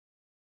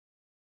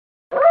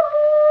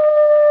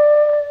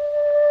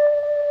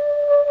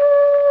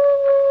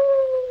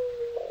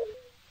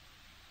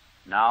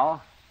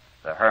Now,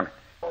 the Hermit.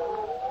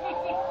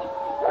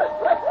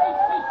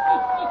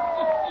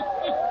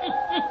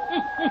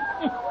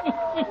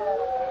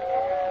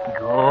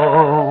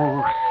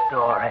 Ghost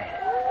stories,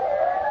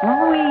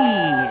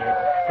 weird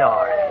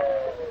stories,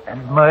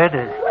 and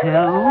murders,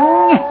 too.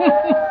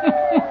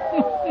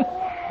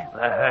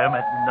 The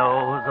Hermit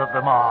knows of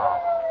them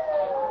all.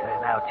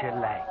 Turn out your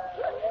lights.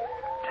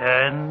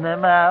 Turn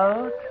them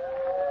out.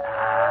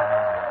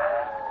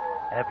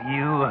 Have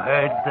you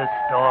heard the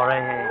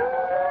story?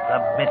 The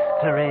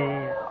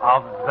mystery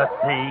of the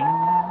thing?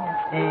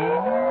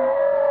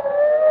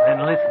 Then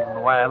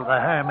listen while the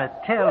Hermit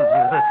tells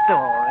you the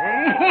story.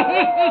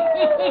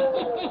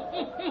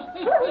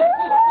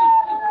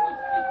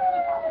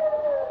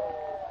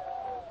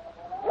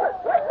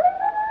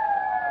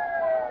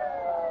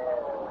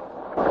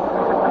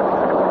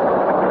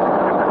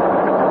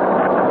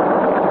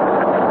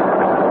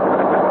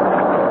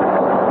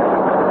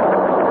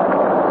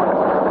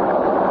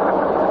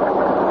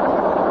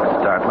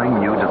 Startling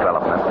new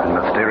development and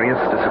mysterious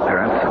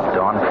disappearance of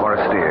Dawn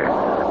Forestier,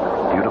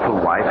 beautiful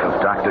wife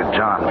of Dr.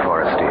 John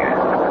Forestier.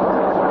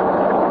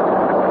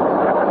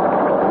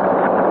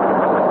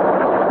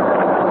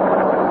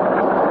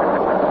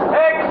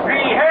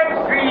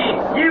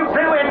 Hextree! You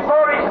blew in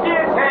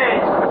Forestier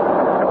case!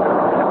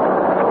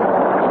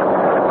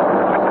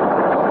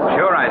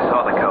 Sure, I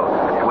saw the coat.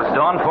 It was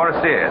Dawn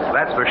Forestier's,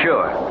 that's for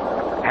sure.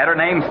 Had her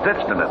name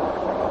stitched in it.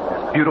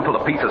 As beautiful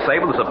a piece of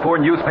sable as a poor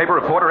newspaper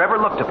reporter ever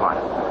looked upon.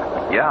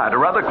 Yeah, and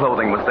her other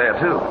clothing was there,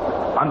 too.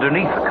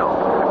 Underneath the coat.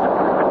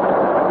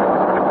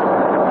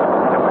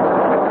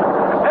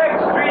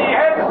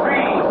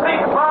 Hextree!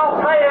 Big foul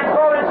play in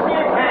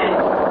Forestier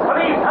case!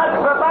 Police hunt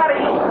for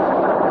body!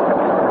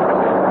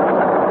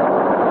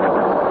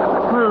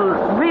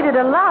 Well, read it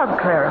aloud,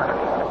 Clara.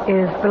 It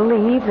is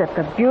believed that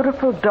the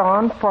beautiful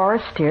Dawn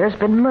Forestier has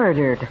been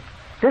murdered.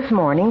 This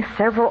morning,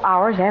 several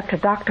hours after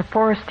Dr.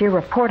 Forestier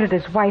reported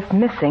his wife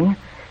missing,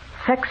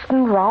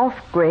 Sexton Rolfe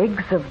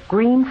Griggs of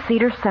Green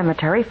Cedar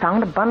Cemetery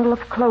found a bundle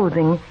of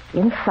clothing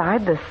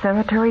inside the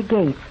cemetery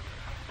gate,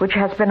 which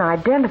has been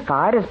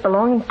identified as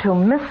belonging to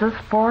Mrs.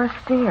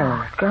 Forestier.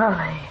 Oh,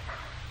 golly.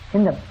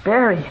 In the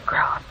burial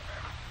ground.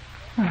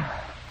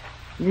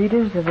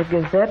 Readers of the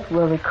Gazette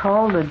will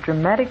recall the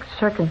dramatic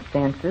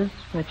circumstances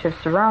which have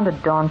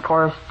surrounded Dawn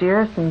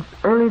Forestier since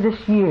early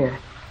this year.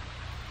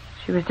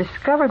 She was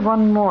discovered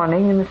one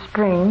morning in the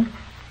spring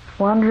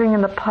wandering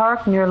in the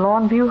park near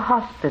Longview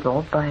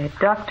Hospital by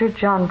Dr.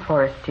 John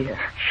Forestier.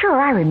 Sure,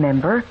 I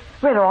remember.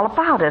 Read all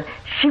about it.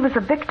 She was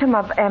a victim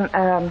of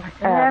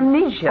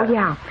amnesia. Oh,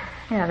 yeah.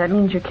 Yeah, that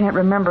means you can't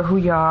remember who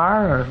you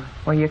are or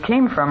where you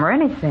came from or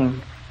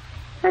anything.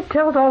 It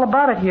tells all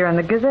about it here in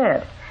the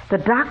Gazette. The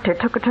doctor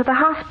took her to the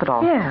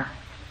hospital. Yeah.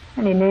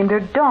 And he named her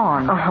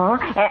Dawn. Uh-huh.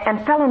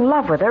 And fell in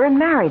love with her and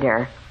married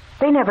her.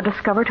 They never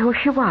discovered who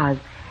she was.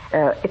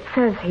 It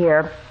says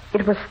here,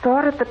 it was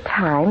thought at the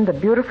time the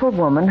beautiful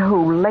woman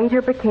who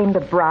later became the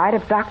bride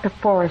of Dr.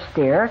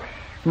 Forestier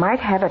might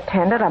have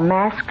attended a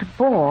masked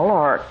ball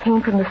or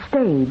came from the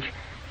stage.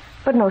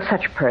 But no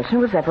such person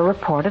was ever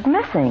reported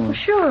missing.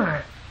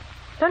 Sure.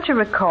 Don't you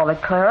recall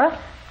it, Clara?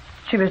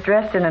 She was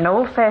dressed in an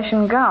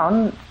old-fashioned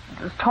gown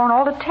that was torn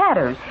all to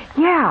tatters.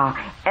 Yeah,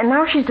 and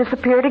now she's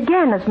disappeared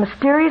again, as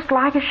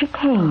mysterious-like as she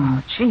came.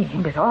 Oh, gee,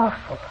 ain't it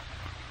awful?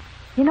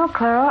 You know,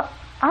 Clara,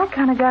 I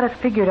kind of got it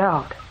figured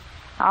out.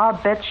 I'll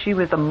bet she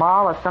was the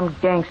moll of some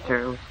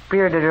gangster who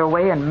spirited her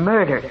away and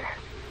murdered her.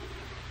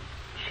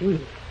 Gee,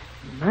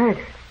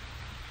 murdered.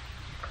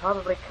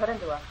 Probably cut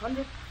into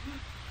 100...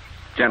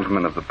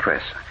 Gentlemen of the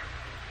press,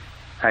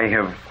 I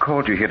have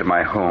called you here to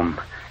my home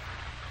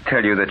to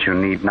tell you that you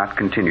need not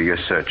continue your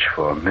search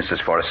for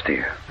Mrs.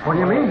 Forestier. What do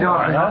you mean,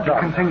 Doctor? Not to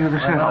continue the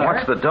search?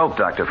 What's the dope,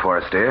 Dr.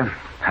 Forestier?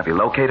 Have you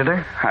located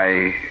her?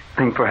 I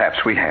think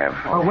perhaps we have.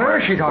 Well, where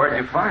is she, Doctor?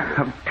 Where'd you find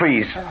her?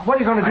 Please. What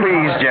are you going to do?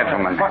 Please,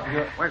 gentlemen.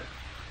 What?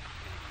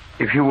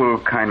 If you will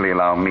kindly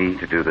allow me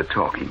to do the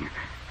talking,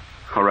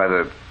 or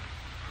rather,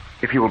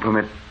 if you will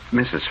permit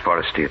Mrs.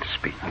 Forestier to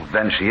speak.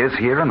 Then she is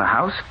here in the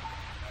house?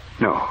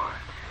 No.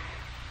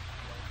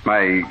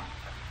 My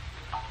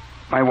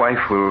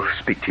wife will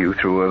speak to you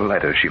through a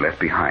letter she left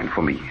behind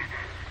for me.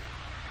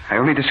 I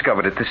only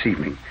discovered it this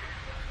evening.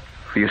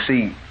 For you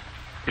see,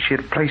 she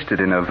had placed it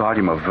in a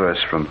volume of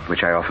verse from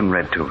which I often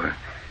read to her.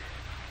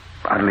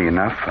 Oddly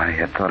enough, I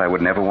had thought I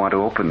would never want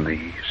to open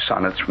the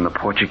sonnets from the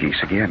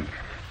Portuguese again.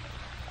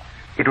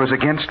 It was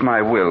against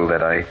my will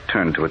that I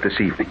turned to it this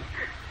evening.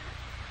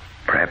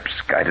 Perhaps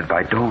guided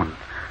by Dawn.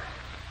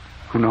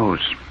 Who knows?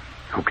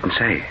 Who can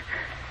say?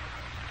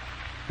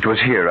 It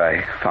was here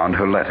I found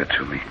her letter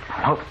to me.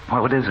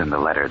 What is in the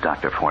letter,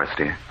 Dr.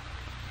 Forestier?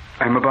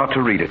 I'm about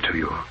to read it to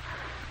you.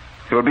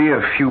 There will be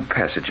a few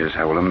passages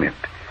I will omit.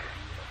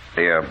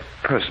 They are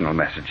personal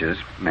messages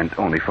meant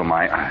only for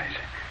my eyes.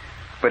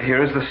 But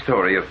here is the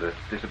story of the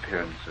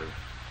disappearance of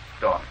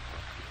Dawn.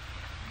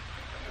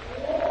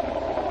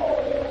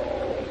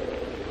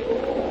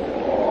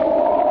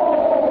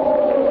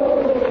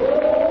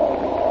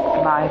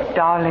 My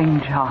darling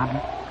John,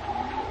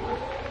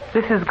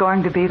 This is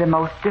going to be the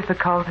most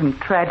difficult and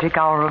tragic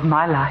hour of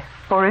my life.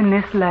 For in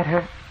this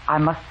letter, I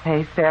must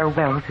say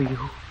farewell to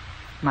you,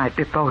 my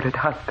devoted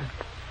husband.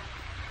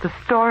 The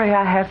story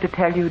I have to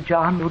tell you,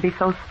 John, will be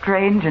so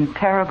strange and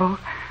terrible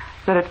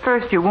that at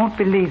first you won't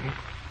believe it.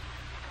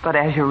 But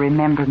as you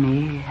remember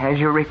me, as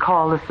you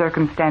recall the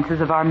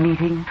circumstances of our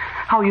meeting,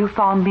 how you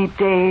found me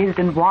dazed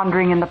and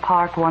wandering in the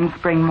park one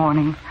spring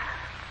morning,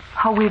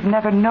 how we've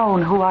never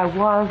known who I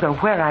was or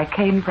where I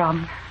came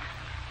from,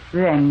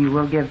 then you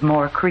will give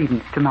more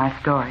credence to my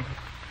story.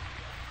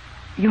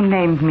 You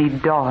named me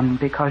Dawn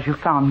because you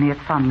found me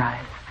at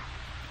sunrise.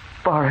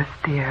 Forrest,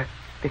 dear,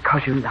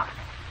 because you love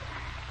me.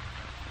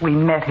 We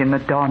met in the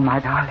dawn, my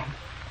darling.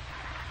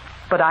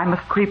 But I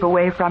must creep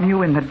away from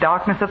you in the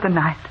darkness of the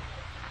night.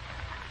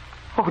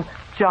 Oh,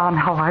 John,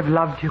 how I've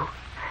loved you.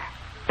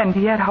 And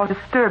yet how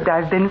disturbed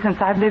I've been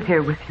since I've lived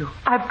here with you.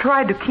 I've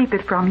tried to keep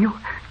it from you,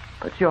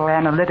 but your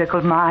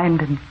analytical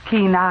mind and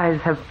keen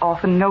eyes have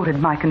often noted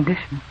my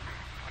condition.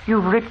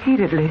 You've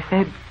repeatedly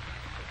said...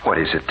 What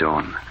is it,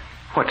 Dawn?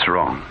 What's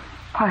wrong?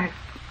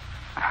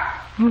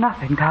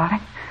 Nothing,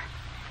 darling.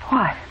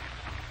 Why?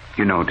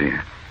 You know,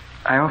 dear,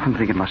 I often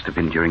think it must have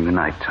been during the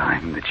night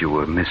time that you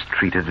were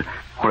mistreated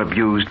or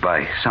abused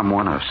by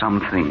someone or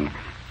something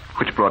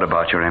which brought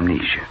about your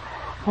amnesia.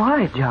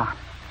 Why, John?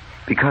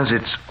 Because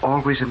it's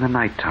always in the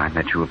nighttime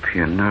that you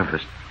appear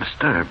nervous,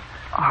 disturbed.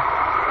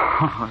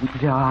 Oh,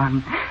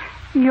 John,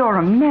 you're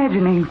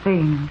imagining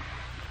things.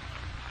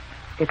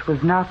 It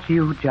was not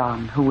you,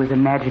 John, who was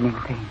imagining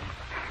things.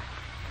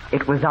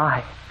 It was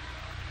I.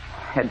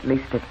 At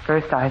least at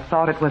first I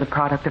thought it was a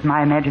product of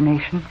my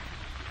imagination.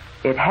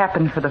 It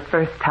happened for the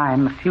first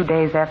time a few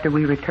days after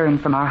we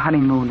returned from our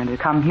honeymoon and had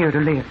come here to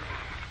live.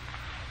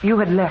 You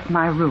had left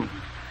my room.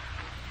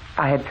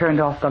 I had turned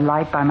off the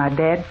light by my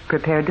bed,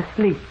 prepared to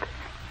sleep.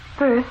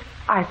 First,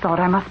 I thought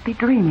I must be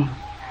dreaming.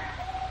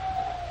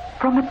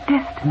 From a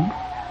distance,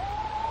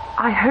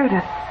 I heard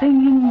a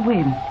singing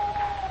wind,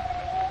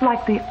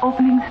 like the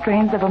opening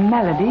strains of a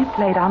melody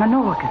played on an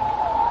organ.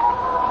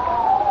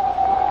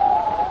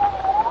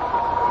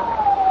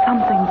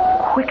 Something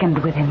quickened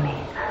within me.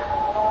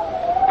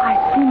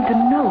 I seemed to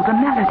know the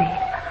melody.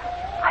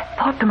 I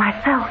thought to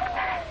myself,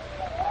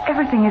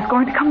 everything is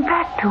going to come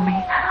back to me.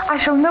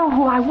 I shall know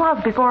who I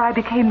was before I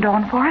became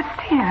Dawn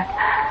Forestier.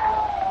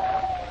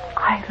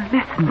 I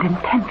listened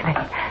intently.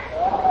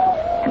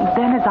 And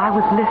then as I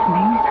was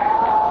listening,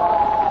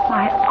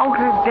 my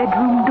outer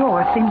bedroom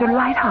door seemed to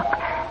light up.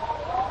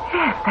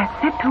 Yes,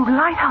 that's it, to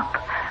light up.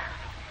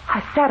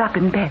 I sat up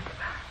in bed.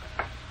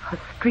 A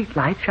street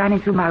light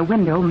shining through my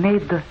window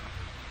made the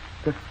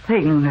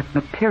thing that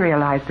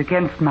materialized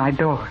against my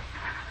door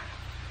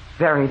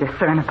very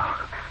discernible.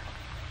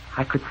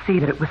 I could see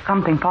that it was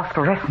something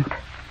phosphorescent.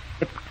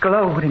 It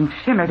glowed and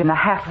shimmered in the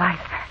half-light.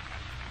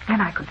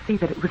 Then I could see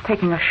that it was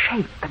taking a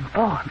shape and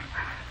form,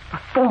 the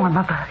form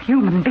of a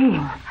human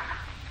being.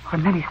 For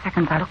many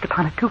seconds I looked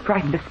upon it, too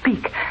frightened to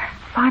speak.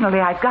 Finally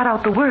I got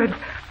out the words,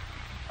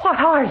 "What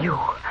are you?"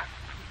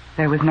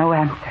 There was no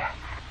answer.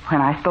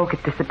 When I spoke,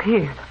 it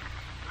disappeared.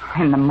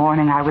 In the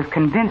morning I was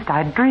convinced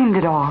I'd dreamed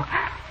it all.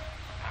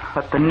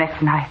 But the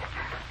next night,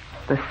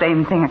 the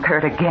same thing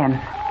occurred again.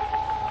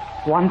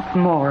 Once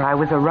more I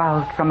was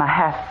aroused from a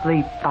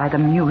half-sleep by the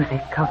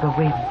music of the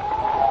wind.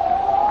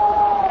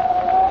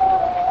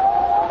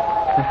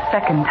 The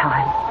second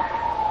time,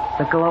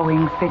 the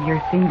glowing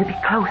figure seemed to be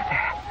closer.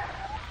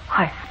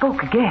 I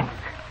spoke again.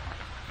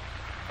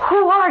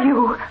 "Who are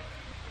you?"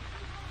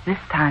 This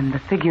time the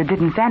figure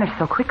didn't vanish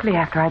so quickly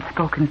after I'd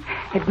spoken.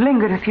 It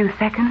lingered a few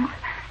seconds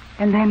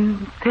and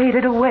then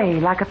faded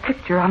away like a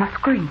picture on a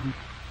screen.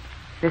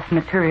 This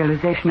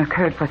materialization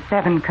occurred for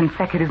 7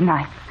 consecutive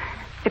nights.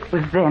 It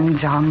was then,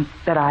 John,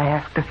 that I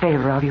asked a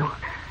favor of you.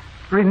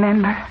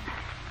 Remember?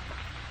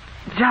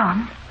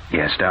 John?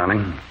 Yes,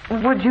 darling?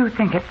 Would you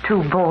think it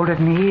too bold of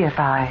me if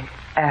I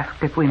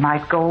asked if we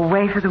might go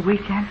away for the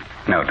weekend?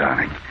 No,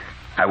 darling.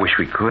 I wish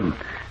we could.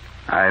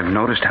 I've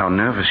noticed how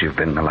nervous you've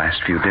been the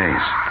last few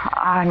days.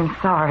 I'm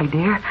sorry,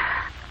 dear.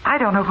 I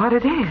don't know what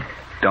it is.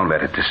 Don't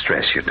let it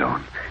distress you,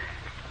 Dawn.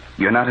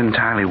 You're not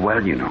entirely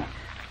well, you know.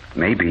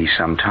 Maybe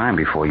some time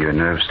before your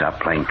nerves stop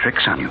playing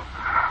tricks on you.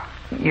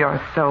 You're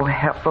so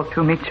helpful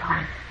to me,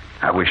 John.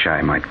 I wish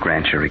I might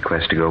grant your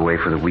request to go away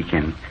for the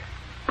weekend,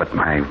 but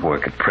my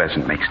work at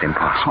present makes it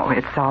impossible. Oh,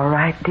 it's all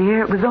right,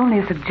 dear. It was only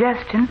a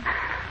suggestion.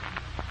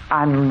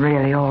 I'm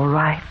really all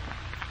right,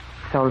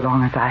 so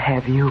long as I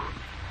have you.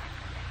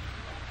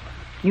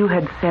 You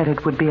had said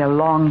it would be a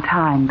long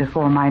time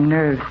before my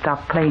nerves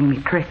stopped playing me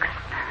tricks.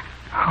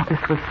 Oh,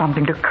 this was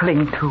something to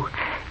cling to.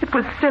 It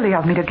was silly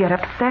of me to get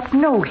upset.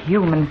 No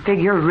human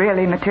figure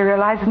really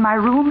materialized in my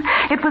room.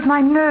 It was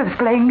my nerves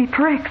playing me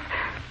tricks.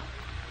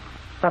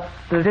 But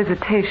the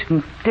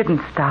visitations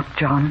didn't stop,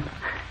 John.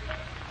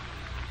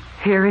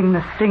 Hearing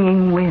the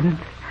singing wind,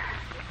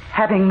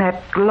 having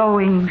that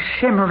glowing,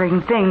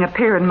 shimmering thing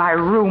appear in my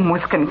room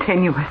was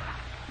continuous.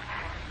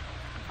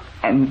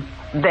 And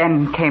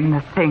then came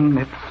the thing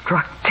that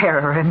struck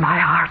terror in my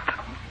heart.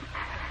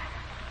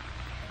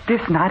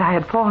 This night I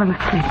had fallen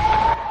asleep.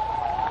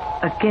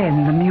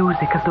 Again, the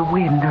music of the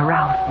wind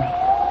aroused me.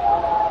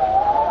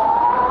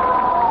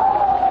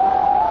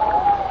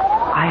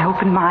 I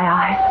opened my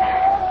eyes,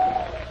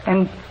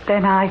 and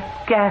then I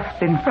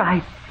gasped in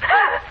fright.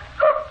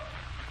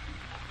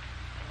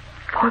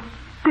 For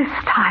this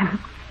time,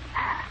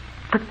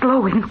 the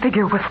glowing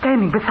figure was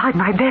standing beside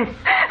my bed,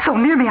 so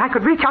near me I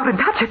could reach out and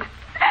touch it.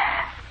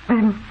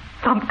 Then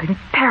something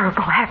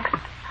terrible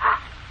happened.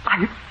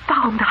 I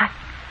found I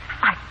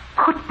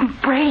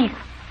couldn't breathe.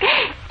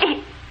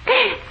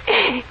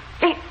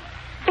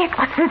 It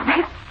was as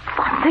if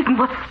something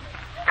was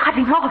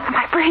cutting off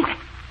my breathing.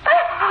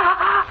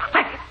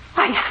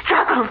 I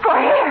struggled for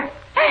air.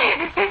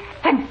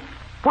 And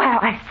while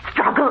I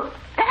struggled,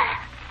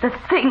 the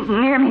thing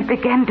near me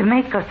began to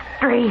make a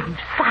strange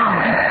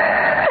sound.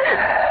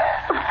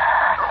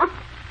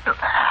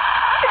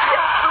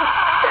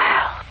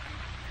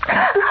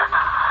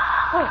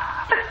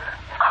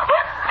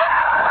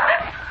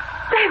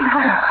 Then I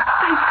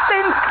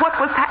sensed what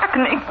was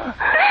happening.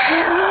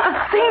 The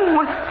thing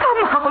was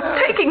somehow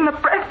taking the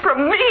breath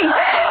from me,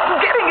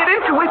 getting it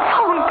into its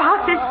own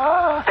body.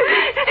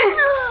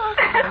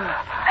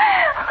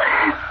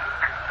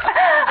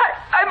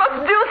 I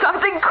must do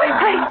something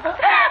quickly.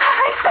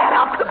 I sat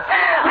up.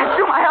 I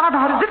threw my arm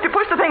out as if to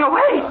push the thing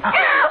away.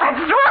 I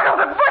struggled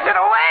to push it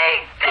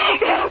away.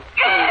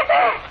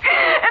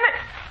 And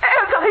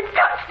as I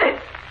touched it,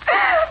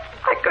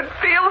 I could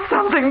feel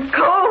something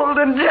cold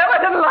and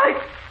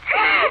gelatin-like.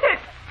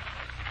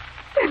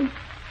 And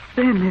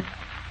then it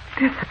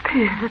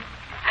disappeared.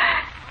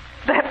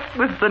 That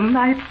was the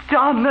night,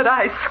 John, that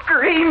I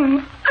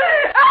screamed.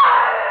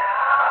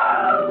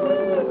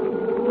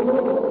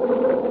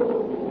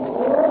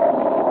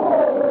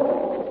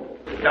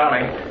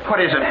 Darling, what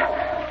is it?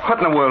 What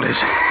in the world is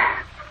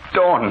it?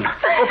 Dawn,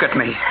 look at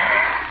me.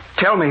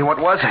 Tell me, what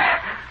was it?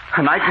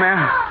 A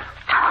nightmare?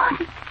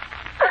 John!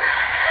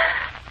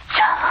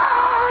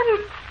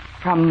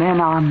 From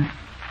then on,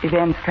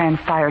 events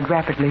transpired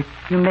rapidly.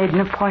 You made an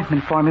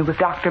appointment for me with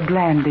Dr.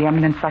 Bland, the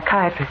eminent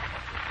psychiatrist.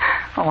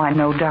 Oh, I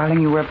know, darling,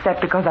 you were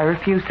upset because I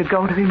refused to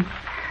go to him.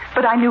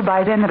 But I knew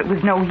by then that it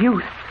was no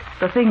use.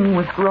 The thing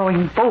was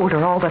growing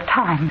bolder all the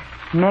time.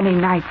 Many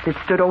nights it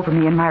stood over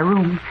me in my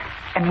room,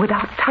 and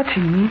without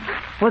touching me,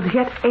 was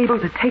yet able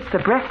to take the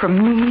breath from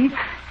me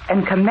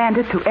and command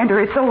it to enter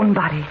its own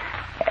body.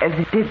 As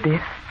it did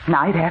this,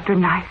 night after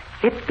night,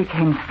 it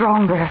became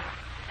stronger,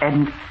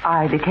 and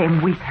I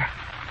became weaker.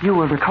 You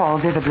will recall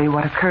vividly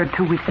what occurred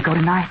 2 weeks ago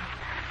tonight.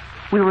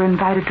 We were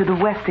invited to the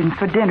Westings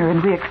for dinner,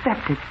 and we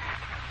accepted.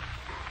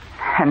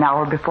 An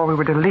hour before we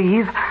were to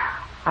leave,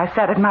 I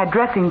sat at my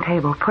dressing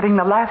table, putting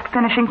the last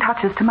finishing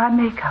touches to my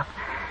makeup.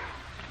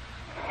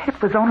 It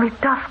was only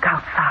dusk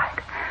outside.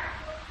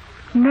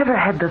 Never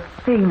had the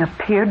thing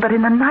appeared but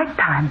in the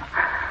nighttime.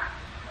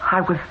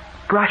 I was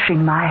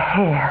brushing my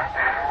hair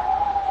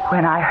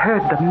when I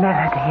heard the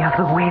melody of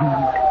the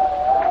wind.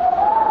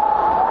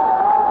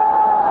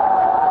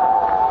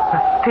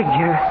 The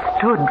figure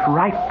stood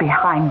right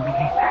behind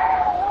me.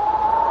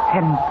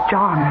 And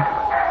John,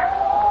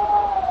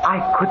 I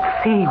could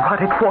see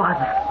what it was.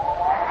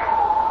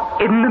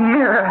 In the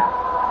mirror,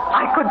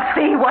 I could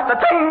see what the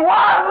thing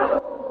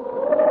was.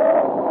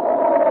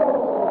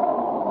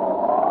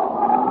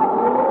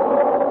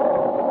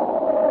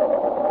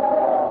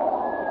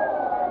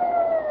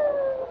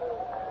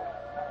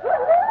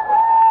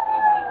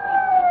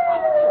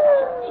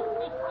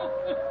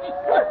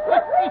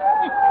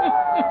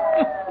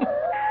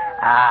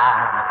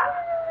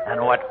 And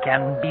what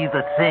can be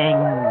the thing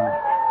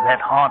that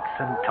haunts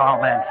and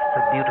torments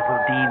the beautiful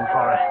Dean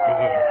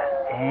Forestier?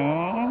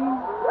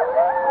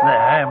 The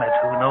hermit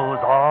who knows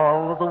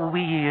all the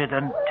weird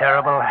and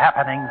terrible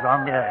happenings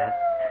on the earth.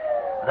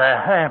 The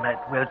hermit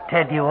will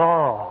tell you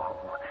all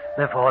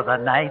before the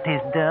night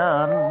is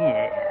done,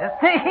 yes.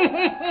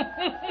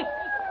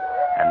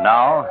 And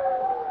now,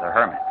 the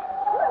hermit.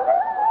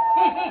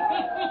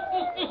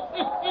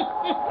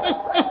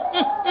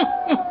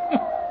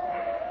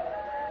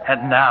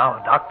 And now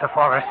Dr.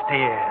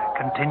 Forestier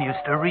continues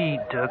to read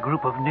to a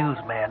group of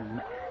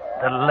newsmen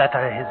the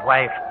letter his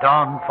wife,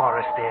 Dawn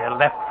Forestier,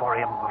 left for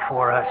him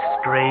before her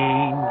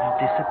strange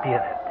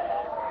disappearance.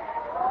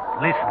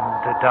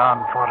 Listen to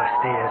Dawn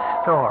Forestier's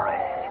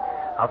story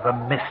of the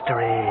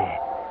mystery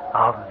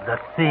of the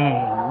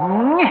thing.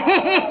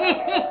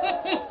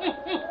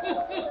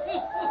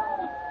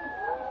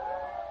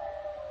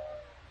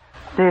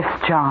 This,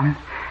 John,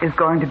 is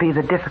going to be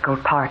the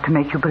difficult part to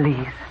make you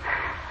believe.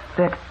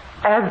 That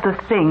as the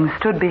thing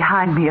stood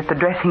behind me at the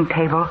dressing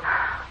table,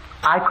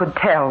 I could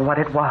tell what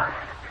it was.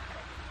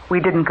 We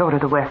didn't go to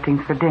the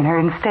Westings for dinner.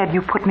 Instead,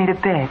 you put me to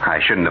bed. I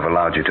shouldn't have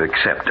allowed you to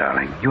accept,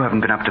 darling. You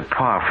haven't been up to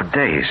par for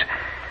days.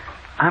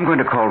 I'm going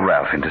to call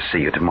Ralph in to see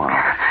you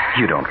tomorrow.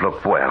 You don't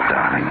look well,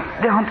 darling.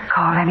 Don't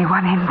call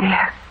anyone in,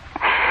 dear.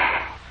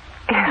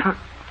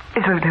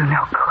 It'll do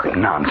no good.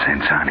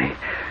 Nonsense, honey.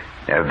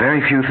 There are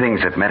very few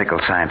things that medical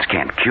science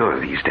can't cure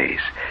these days.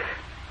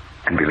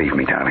 And believe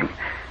me, darling,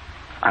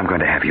 I'm going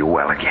to have you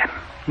well again.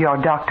 Your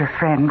doctor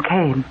friend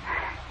came.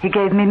 He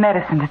gave me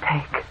medicine to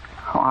take.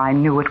 Oh, I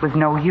knew it was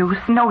no use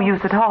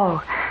at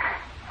all.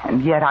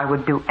 And yet I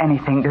would do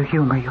anything to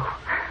humor you.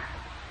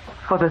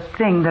 For the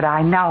thing that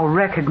I now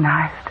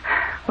recognized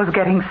was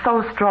getting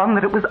so strong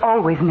that it was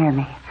always near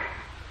me.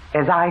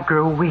 As I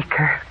grew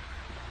weaker,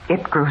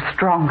 it grew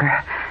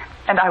stronger.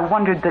 And I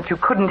wondered that you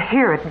couldn't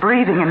hear it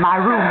breathing in my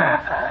room.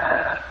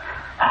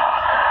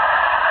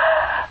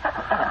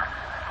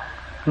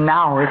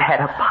 Now it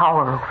had a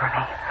power over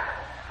me.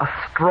 A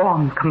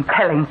strong,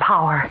 compelling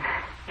power.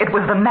 It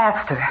was the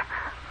master.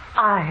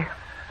 I,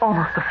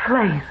 almost a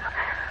slave.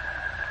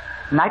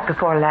 Night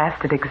before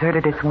last, it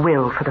exerted its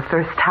will for the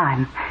first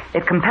time.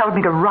 It compelled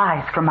me to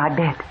rise from my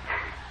bed.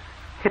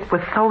 It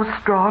was so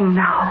strong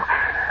now,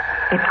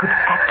 it could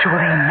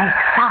actually make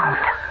sound.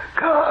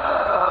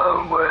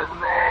 Come with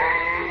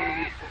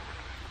me.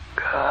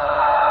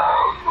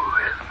 Come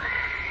with me.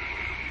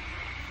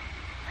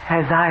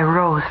 As I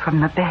rose from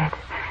the bed,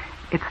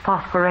 its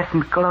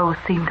phosphorescent glow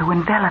seemed to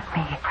envelop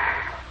me.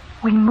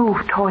 We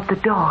moved toward the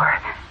door,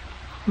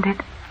 and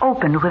it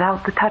opened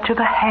without the touch of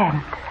a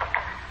hand.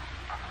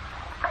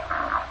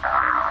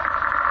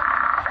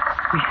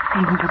 We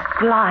seemed to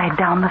glide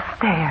down the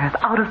stairs,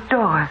 out of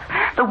doors.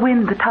 The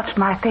wind that touched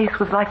my face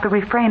was like the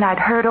refrain I'd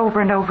heard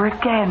over and over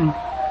again.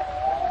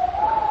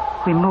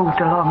 We moved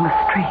along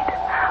the street,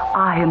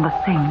 I and the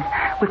thing.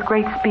 With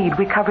great speed,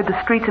 we covered the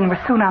streets and were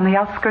soon on the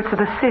outskirts of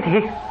the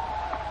city.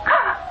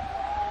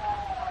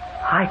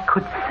 I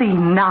could see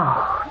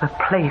now the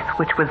place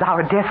which was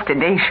our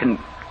destination.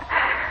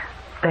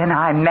 Then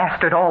I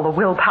mastered all the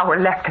willpower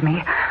left to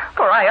me,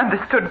 for I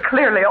understood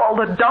clearly all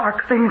the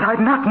dark things I'd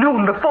not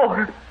known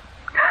before.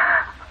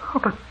 Oh,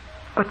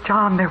 but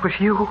John, there was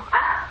you.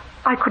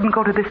 I couldn't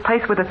go to this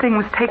place where the thing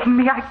was taking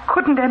me. I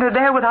couldn't enter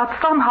there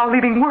without somehow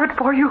leaving word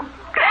for you.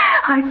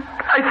 I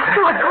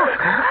struggled.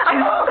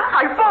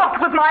 I fought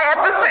with my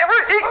adversary.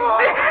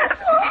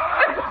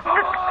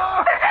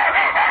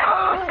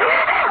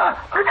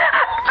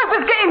 I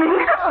was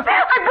gaining.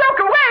 I broke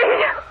away.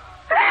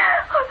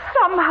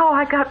 Somehow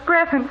I got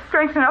breath and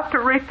strength enough to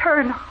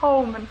return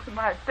home and to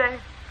my bed.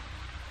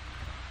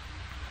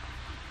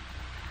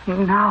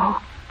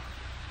 Now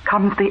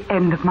comes the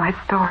end of my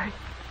story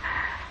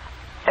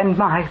and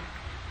my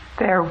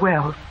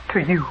farewell to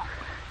you.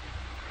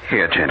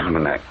 Here,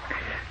 gentlemen,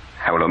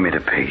 I will omit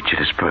a page. It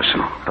is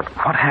personal. But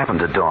what happened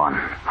to Dawn?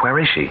 Where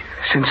is she?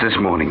 Since this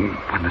morning,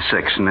 when the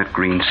sexton at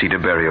Green Cedar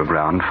Burial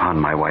Ground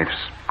found my wife's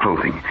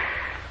clothing,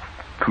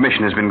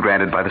 permission has been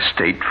granted by the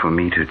state for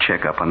me to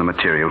check up on the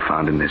material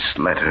found in this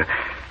letter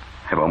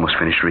I've almost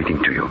finished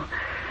reading to you.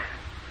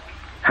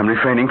 I'm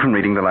refraining from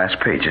reading the last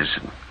pages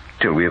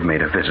till we have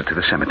made a visit to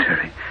the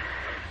cemetery.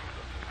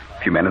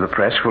 If you men of the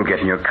press will get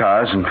in your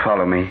cars and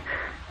follow me,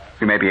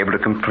 we may be able to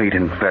complete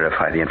and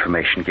verify the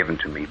information given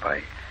to me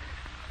by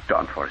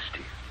Dawn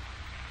Forestier.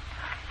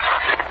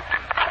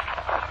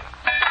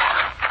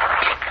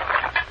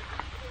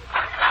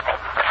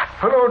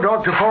 Hello,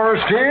 Dr.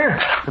 Forestier.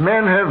 The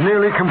men have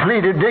nearly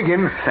completed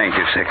digging. Thank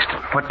you, Sexton.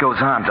 What goes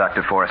on,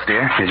 Dr.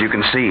 Forestier? As you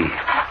can see,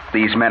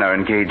 these men are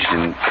engaged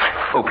in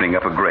opening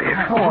up a grave.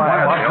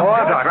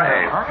 What,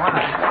 Doctor?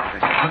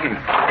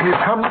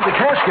 You've come to the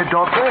casket,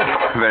 Doctor.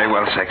 Very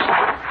well, Sexton.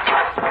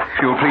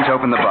 If you will please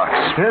open the box.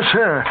 Yes,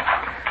 sir.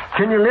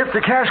 Can you lift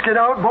the casket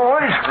out,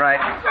 boys? Right.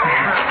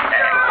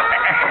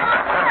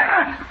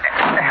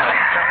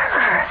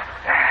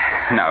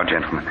 Now,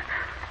 gentlemen,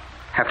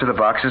 after the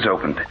box is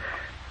opened,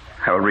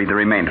 I will read the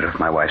remainder of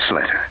my wife's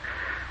letter.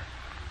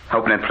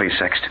 Open it, please,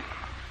 Sexton.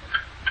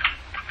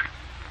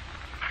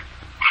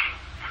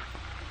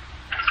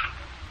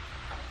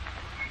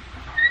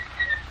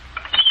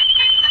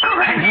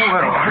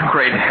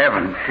 Great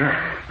heaven.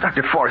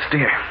 Dr.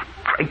 Forestier,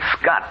 great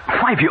Scott,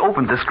 why have you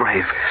opened this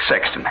grave?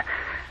 Sexton,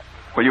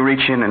 will you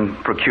reach in and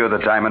procure the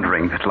diamond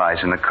ring that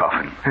lies in the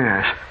coffin?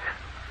 Yes.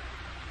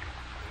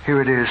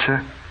 Here it is,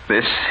 sir.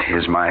 This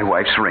is my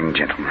wife's ring,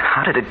 gentlemen.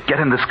 How did it get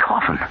in this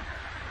coffin?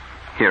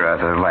 Here are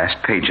the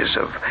last pages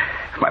of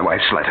my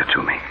wife's letter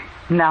to me.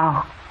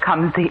 Now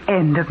comes the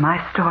end of my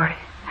story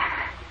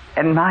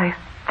and my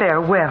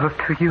farewell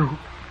to you.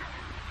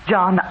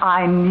 John,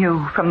 I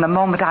knew from the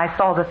moment I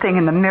saw the thing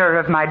in the mirror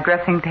of my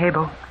dressing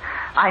table.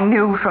 I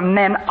knew from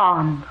then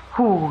on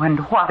who and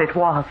what it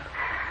was.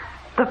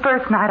 The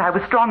first night I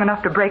was strong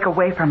enough to break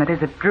away from it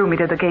as it drew me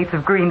to the gates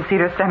of Green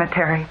Cedar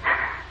Cemetery.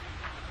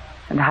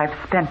 And I've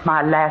spent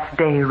my last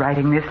day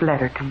writing this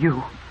letter to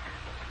you.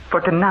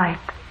 For tonight,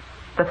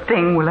 the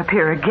thing will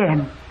appear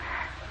again.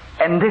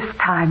 And this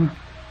time,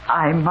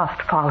 I must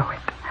follow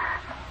it.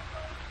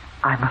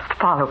 I must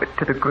follow it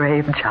to the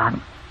grave,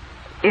 John.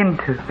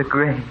 Into the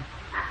grave.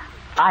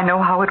 I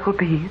know how it will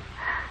be.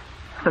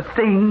 The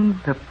thing,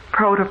 the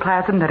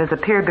protoplasm that has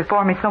appeared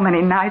before me so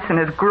many nights and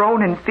has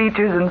grown in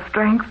features and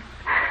strength,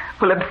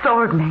 will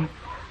absorb me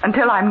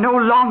until I'm no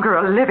longer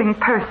a living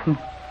person,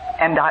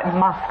 and I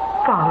must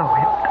follow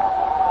it.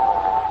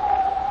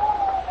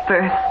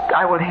 First,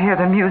 I will hear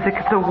the music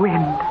of the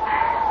wind.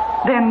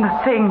 Then the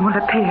thing will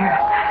appear,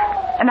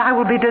 and I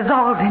will be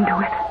dissolved into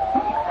it.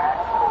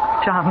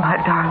 John, my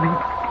darling,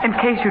 in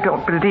case you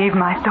don't believe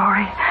my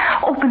story,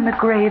 open the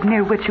grave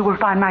near which you will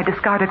find my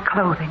discarded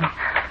clothing.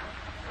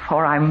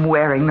 For I'm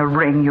wearing the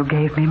ring you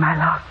gave me, my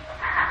love.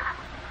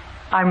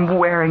 I'm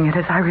wearing it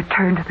as I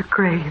return to the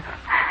grave.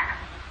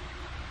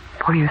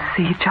 For you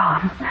see,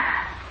 John,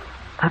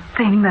 the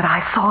thing that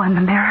I saw in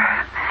the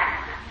mirror,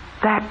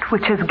 that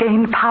which has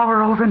gained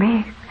power over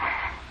me,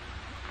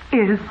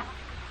 is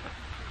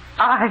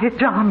I,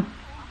 John.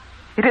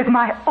 It is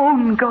my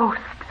own ghost,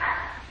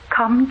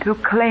 come to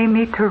claim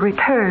me to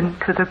return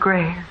to the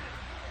grave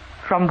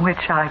from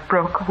which I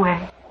broke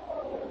away.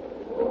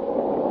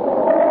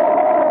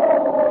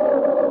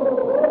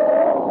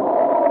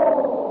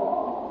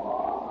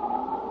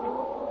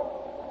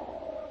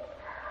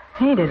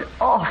 It is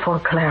awful,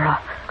 Clara.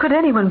 Could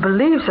anyone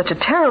believe such a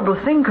terrible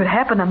thing could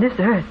happen on this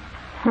earth?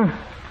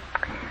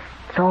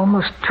 It's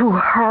almost too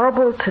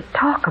horrible to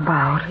talk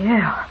about.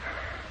 Yeah.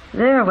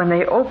 There, when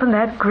they opened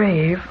that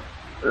grave,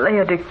 lay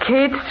a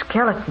decayed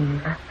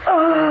skeleton.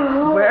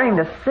 Wearing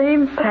the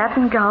same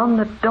satin gown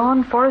that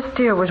Dawn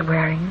Forestier was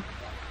wearing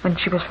when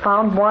she was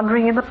found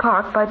wandering in the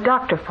park by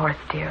Dr.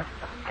 Forestier.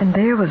 And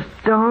there was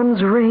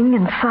Dawn's ring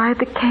inside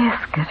the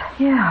casket.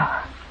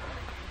 Yeah.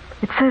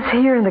 It says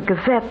here in the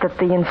Gazette that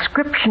the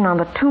inscription on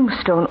the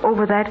tombstone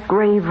over that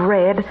grave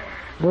read,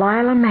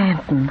 Lila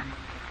Manton.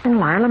 And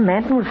Lila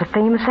Manton was a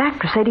famous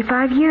actress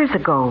 85 years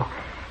ago.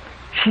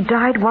 She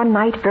died one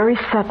night very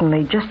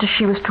suddenly, just as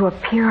she was to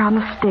appear on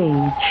the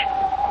stage.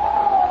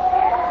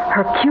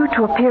 Her cue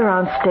to appear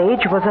on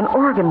stage was an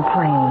organ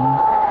playing.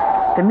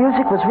 The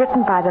music was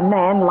written by the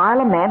man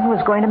Lila Manton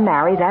was going to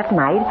marry that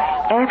night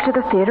after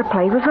the theater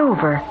play was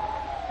over.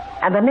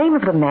 And the name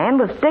of the man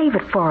was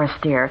David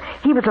Forestier.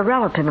 He was a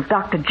relative of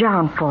Dr.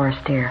 John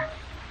Forestier.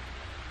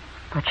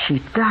 But she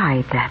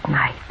died that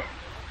night.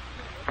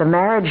 The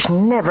marriage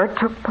never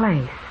took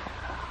place.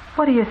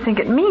 What do you think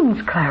it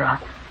means, Clara?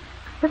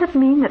 Does it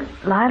mean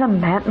that Lila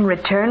Manton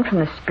returned from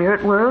the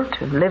spirit world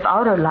to live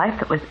out her life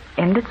that was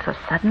ended so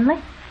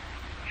suddenly?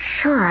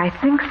 Sure, I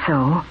think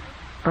so.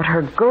 But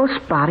her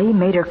ghost body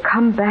made her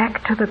come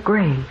back to the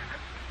grave.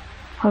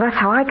 Well, that's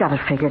how I got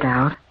it figured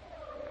out.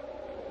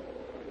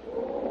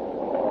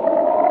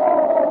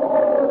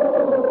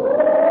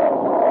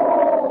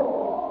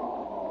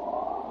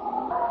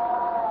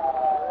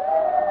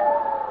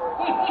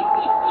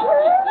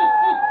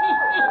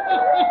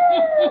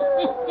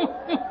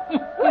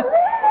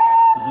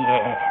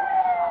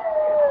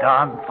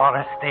 Dawn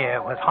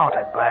Forestier was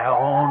haunted by her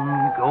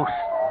own ghost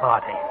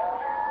body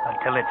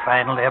until it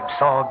finally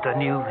absorbed a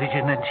new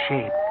vision and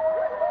shape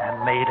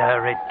and made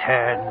her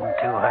return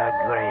to her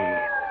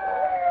grave.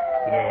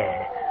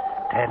 Yes,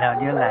 turn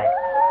on your lights.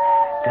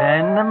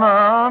 Turn them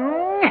on.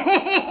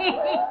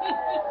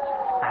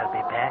 I'll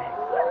be back.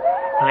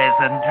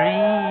 Pleasant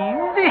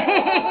dreams.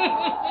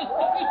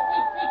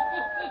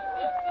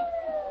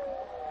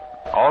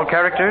 All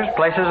characters,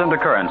 places, and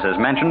occurrences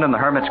mentioned in the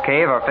Hermit's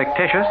Cave are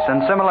fictitious,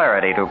 and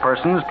similarity to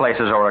persons,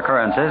 places, or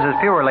occurrences is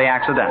purely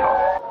accidental.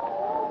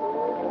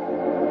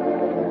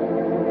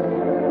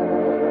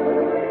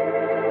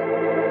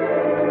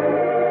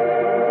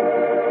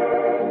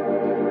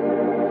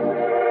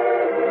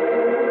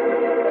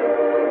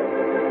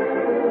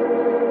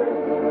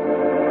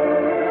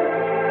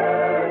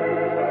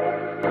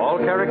 All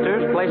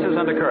characters, places,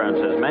 and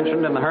occurrences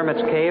mentioned in the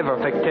Hermit's Cave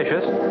are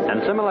fictitious,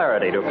 and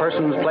similarity to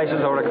persons,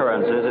 places, or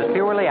occurrences is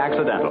purely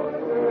accidental.